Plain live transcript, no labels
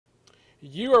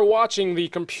You are watching the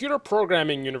Computer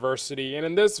Programming University, and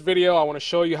in this video I want to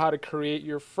show you how to create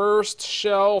your first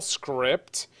shell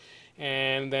script,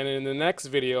 and then in the next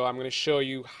video I'm going to show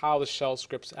you how the shell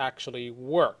scripts actually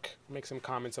work. I'll make some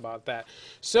comments about that.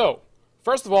 So,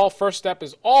 first of all, first step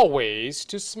is always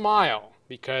to smile,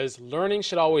 because learning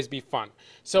should always be fun.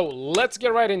 So let's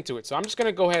get right into it. So I'm just going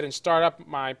to go ahead and start up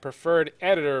my preferred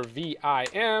editor, Vim,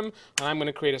 and I'm going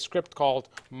to create a script called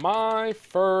My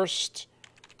First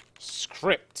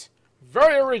Script.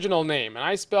 Very original name, and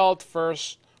I spelled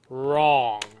first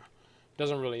wrong.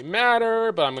 Doesn't really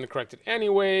matter, but I'm going to correct it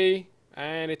anyway,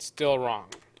 and it's still wrong.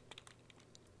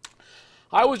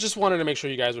 I was just wanted to make sure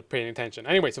you guys were paying attention.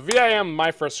 Anyway, so Vim,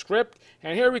 my first script,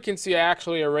 and here we can see I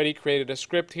actually already created a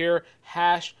script here,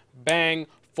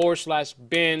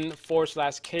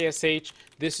 #bang/bin/ksh.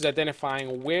 This is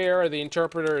identifying where the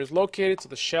interpreter is located, so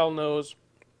the shell knows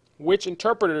which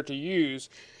interpreter to use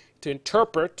to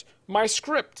interpret my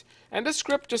script. And this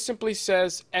script just simply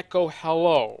says echo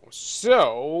hello.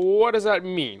 So what does that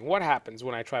mean? What happens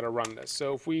when I try to run this?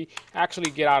 So if we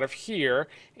actually get out of here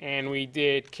and we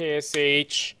did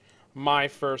ksh my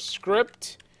first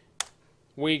script,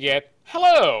 we get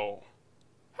hello.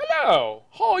 Hello,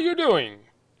 how are you doing?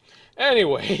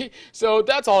 Anyway, so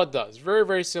that's all it does. Very,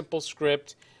 very simple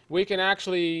script. We can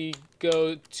actually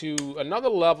go to another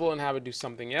level and have it do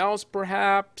something else,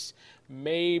 perhaps.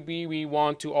 Maybe we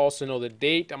want to also know the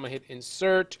date. I'm going to hit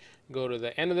insert, go to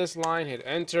the end of this line, hit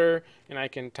enter, and I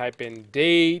can type in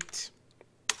date,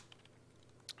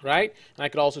 right? And I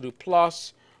could also do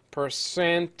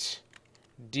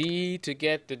 %d to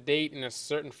get the date in a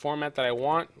certain format that I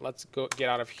want. Let's go get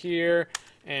out of here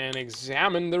and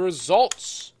examine the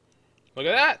results. Look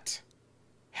at that.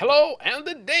 Hello and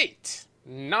the date.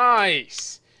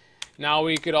 Nice. Now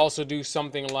we could also do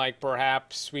something like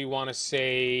perhaps we want to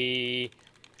say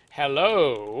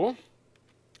hello,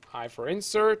 I for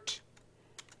insert,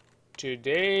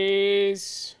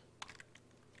 today's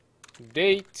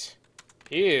date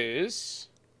is,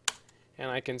 and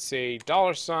I can say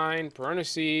 $,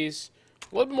 parentheses,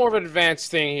 a little bit more of an advanced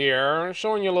thing here. I'm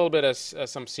showing you a little bit of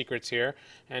some secrets here,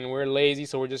 and we're lazy,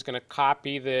 so we're just going to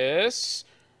copy this,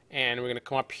 and we're going to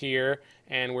come up here,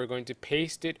 and we're going to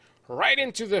paste it right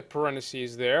into the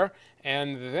parentheses there,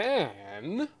 and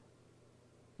then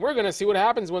we're gonna see what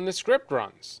happens when the script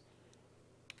runs.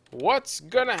 What's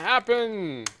gonna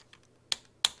happen?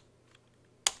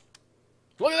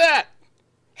 Look at that!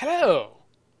 Hello!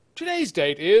 Today's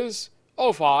date is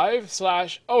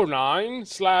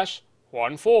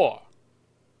 05/09/14.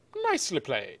 Nicely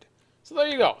played. So there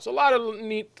you go. So a lot of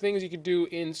neat things you can do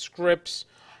in scripts,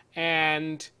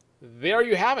 and there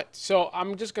you have it. So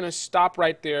I'm just going to stop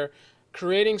right there.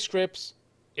 Creating scripts,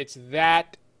 it's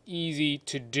that easy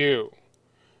to do.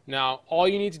 Now, all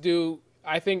you need to do,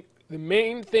 I think the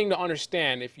main thing to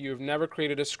understand, if you've never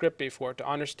created a script before, to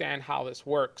understand how this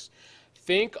works,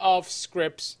 think of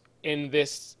scripts from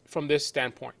this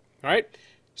standpoint, right?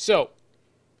 So,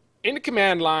 in the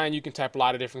command line, you can type a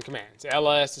lot of different commands.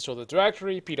 ls to show the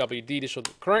directory, pwd to show the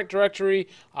current directory.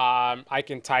 I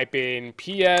can type in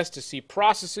ps to see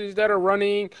processes that are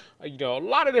running. You know, a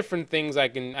lot of different things I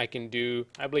can do.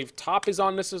 I believe top is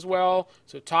on this as well.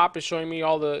 So top is showing me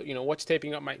all the, you know, what's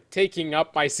taking up my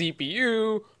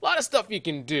CPU. A lot of stuff you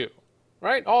can do,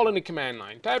 right? All in the command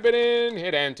line. Type it in,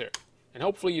 hit enter, and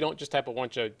hopefully you don't just type a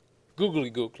bunch of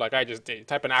googly gook like I just did.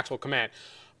 Type an actual command.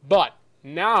 But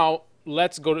now,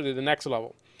 let's go to the next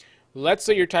level. Let's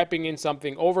say you're typing in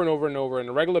something over and over and over on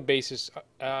a regular basis,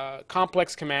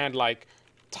 complex command like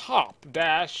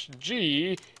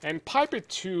top-g, and pipe it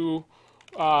to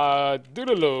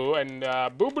doodaloo and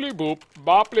boobly boop,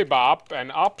 bopply bop,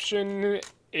 and option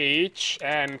H,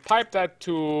 and pipe that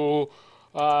to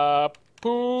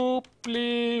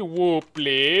pooply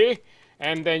whooply,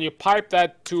 and then you pipe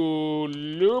that to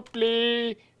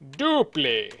looply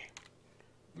dooply.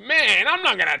 Man, I'm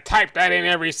not gonna type that in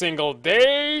every single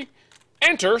day.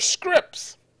 Enter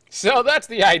scripts. So that's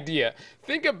the idea.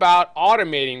 Think about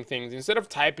automating things. Instead of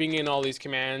typing in all these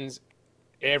commands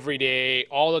every day,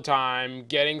 all the time,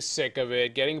 getting sick of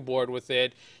it, getting bored with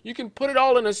it, you can put it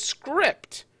all in a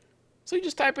script. So you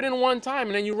just type it in one time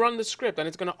and then you run the script and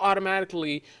it's gonna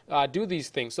automatically do these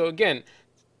things. So again,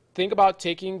 think about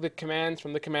taking the commands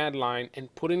from the command line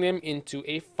and putting them into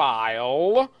a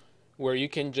file where you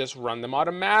can just run them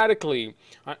automatically.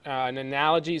 An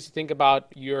analogy is to think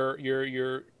about your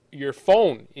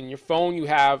phone. In your phone, you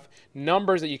have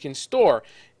numbers that you can store.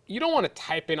 you don't want to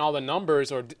type in all the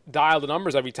numbers or dial the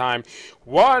numbers every time.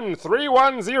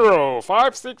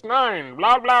 1-310-569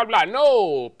 blah blah blah.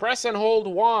 No, press and hold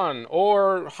 1,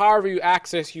 or however you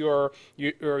access your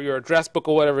address book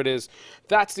or whatever it is.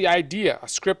 That's the idea. A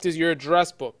script is your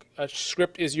address book. A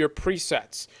script is your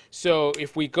presets. So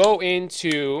if we go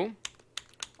into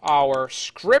our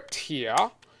script here,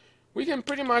 we can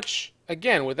pretty much,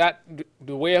 again, with that,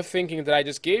 the way of thinking that I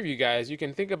just gave you guys, you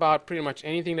can think about pretty much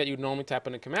anything that you'd normally type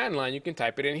in the command line. You can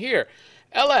type it in here.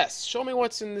 ls, show me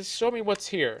what's in this, show me what's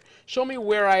here. Show me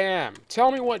where I am.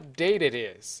 Tell me what date it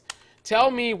is.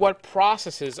 Tell me what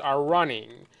processes are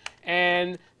running.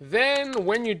 And then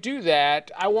when you do that,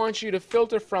 I want you to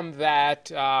filter from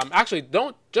that. Actually,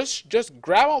 don't just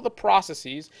grab all the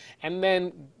processes and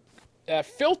then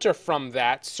filter from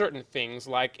that certain things,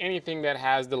 like anything that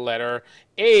has the letter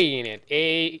A in it,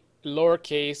 A,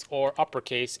 lowercase or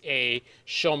uppercase A,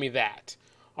 show me that.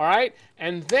 All right,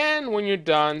 and then when you're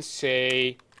done,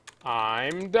 say,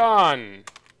 I'm done.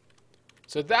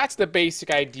 So that's the basic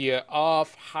idea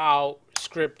of how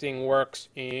scripting works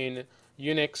in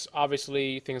Unix.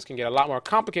 Obviously, things can get a lot more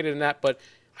complicated than that, but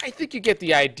I think you get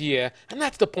the idea, and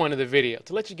that's the point of the video,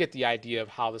 to let you get the idea of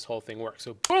how this whole thing works.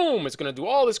 So boom, it's going to do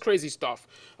all this crazy stuff.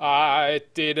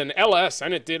 It did an ls,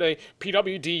 and it did a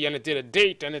pwd, and it did a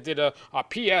date, and it did a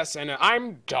ps, and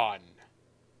I'm done.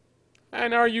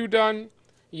 And are you done?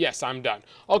 Yes, I'm done.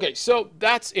 Okay, so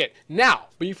that's it. Now,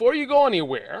 before you go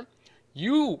anywhere,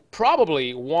 you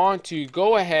probably want to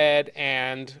go ahead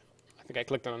and, I think I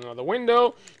clicked on another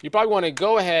window, you probably want to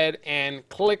go ahead and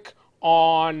click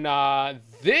on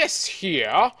this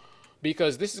here,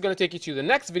 because this is going to take you to the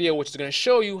next video, which is going to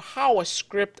show you how a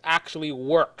script actually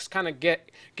works. Kind of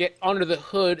get under the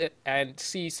hood and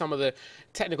see some of the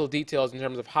technical details in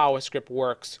terms of how a script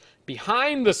works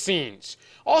behind the scenes.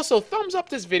 Also, thumbs up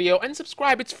this video and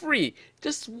subscribe. It's free.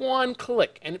 Just one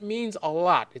click, and it means a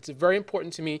lot. It's very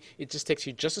important to me. It just takes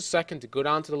you just a second to go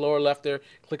down to the lower left there,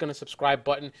 click on the subscribe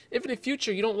button. If in the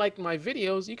future you don't like my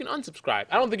videos, you can unsubscribe.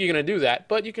 I don't think you're going to do that,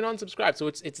 but you can unsubscribe. So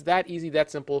it's that easy,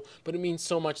 that simple, but it means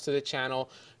so much to the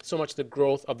channel, so much to the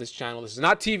growth of this channel. This is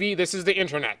not TV, this is the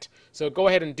internet. So go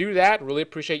ahead and do that. Really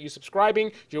appreciate you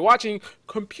subscribing. You're watching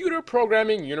Computer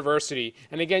Programming University.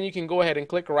 And again, you can go ahead and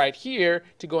click right here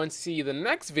to go and see the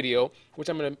next video, which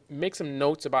I'm going to make some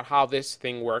notes about how this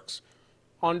thing works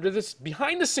under this,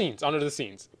 behind the scenes, under the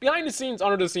scenes, behind the scenes,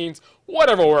 under the scenes,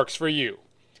 whatever works for you.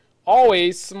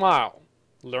 Always smile.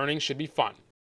 Learning should be fun.